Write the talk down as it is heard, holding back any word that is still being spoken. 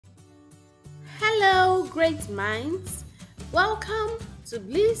great minds, welcome to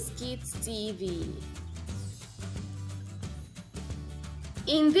Bliss Kids TV.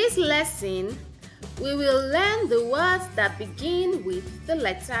 In this lesson, we will learn the words that begin with the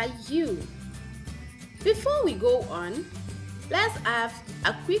letter U. Before we go on, let's have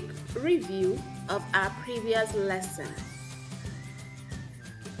a quick review of our previous lesson.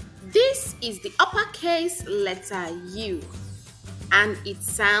 This is the uppercase letter U, and it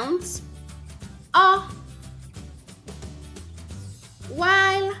sounds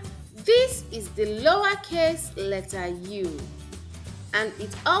while this is the lowercase letter U, and it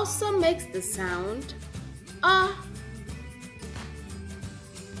also makes the sound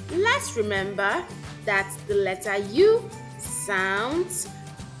Let's remember that the letter U sounds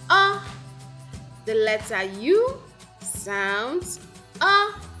The letter U sounds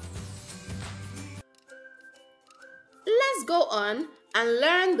Let's go on and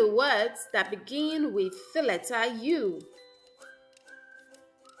learn the words that begin with the letter U.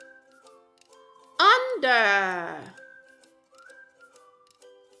 Under,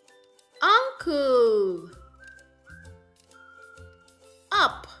 uncle,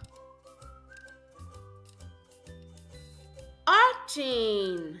 up,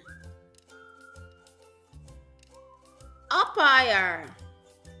 urchin, umpire,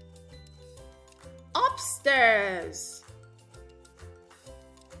 upstairs,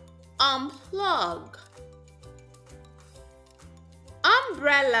 unplug,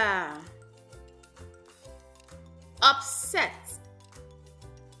 umbrella, upset,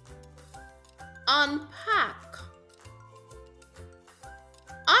 unpack,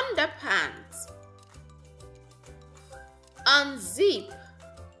 underpants, unzip,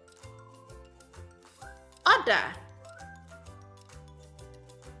 order,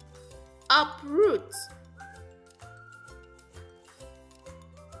 uproot,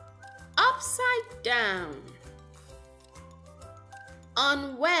 upside down,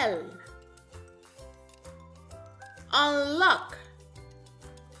 unwell, unlock,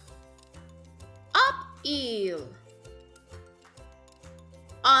 uphill,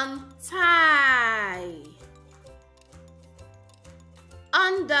 untie,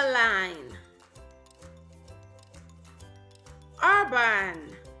 underline, urban,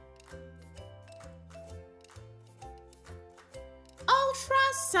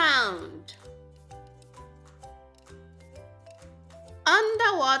 ultrasound,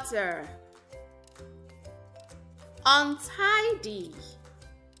 underwater, untidy,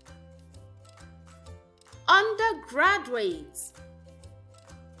 undergraduate,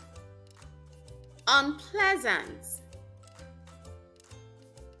 unpleasant,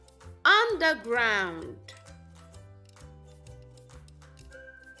 underground.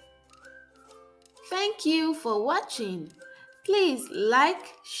 Thank you for watching. Please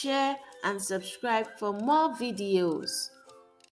like, share, and subscribe for more videos.